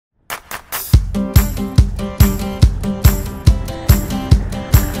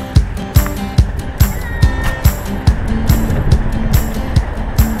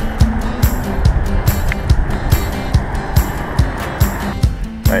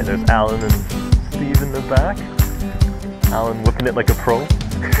Alright, there's Alan and Steve in the back. Alan whipping it like a pro. Ow!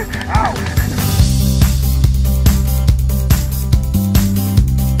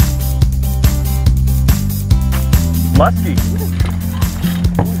 Muskie!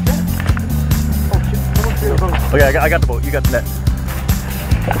 Okay, I got the boat, you got the net.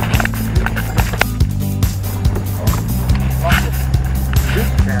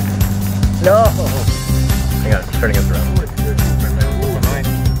 No! Hang on, it's turning us around.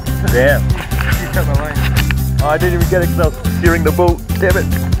 Damn. Oh, I didn't even get it because I was steering the boat. Damn it.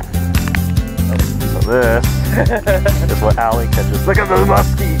 So this is what Allie catches. Look at the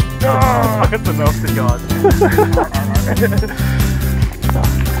muskie! Oh, it's enough to God.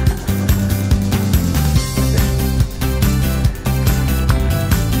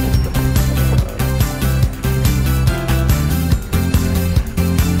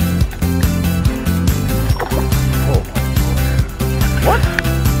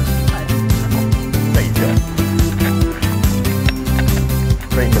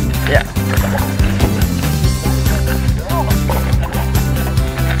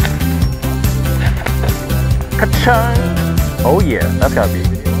 Oh yeah, that's gotta be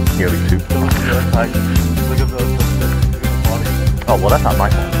nearly 2. Oh well, that's not my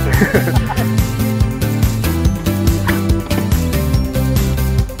fault.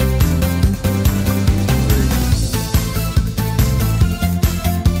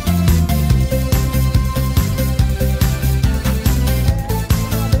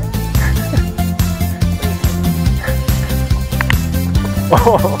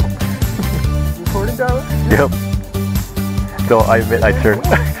 Oh. Recording, Tyler? Yep. So I admit I turned.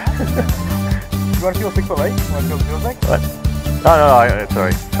 You want to feel 6 foot light? You want to feel the thing? What? No,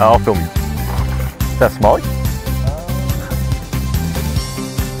 sorry. I'll film you. Is that Smalley?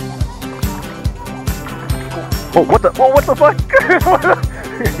 Oh, what the? Oh, what the fuck?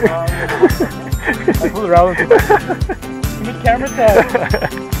 I flew around. Good camera time.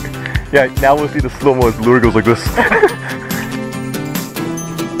 Yeah, now we'll see the slow-mo as lure goes like this.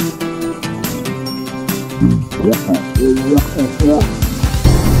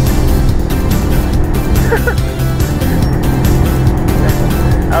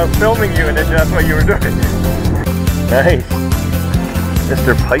 I was filming you and then that's what you were doing. Nice.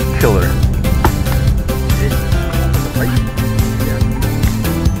 Mr. Pike Killer.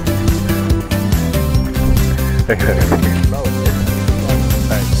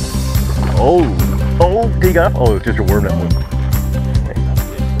 Oh, did you got up? Oh, it's just your worm that one.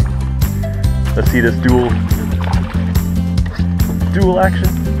 Let's see this dual action.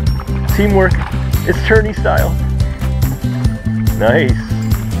 Teamwork. It's tourney style. Nice.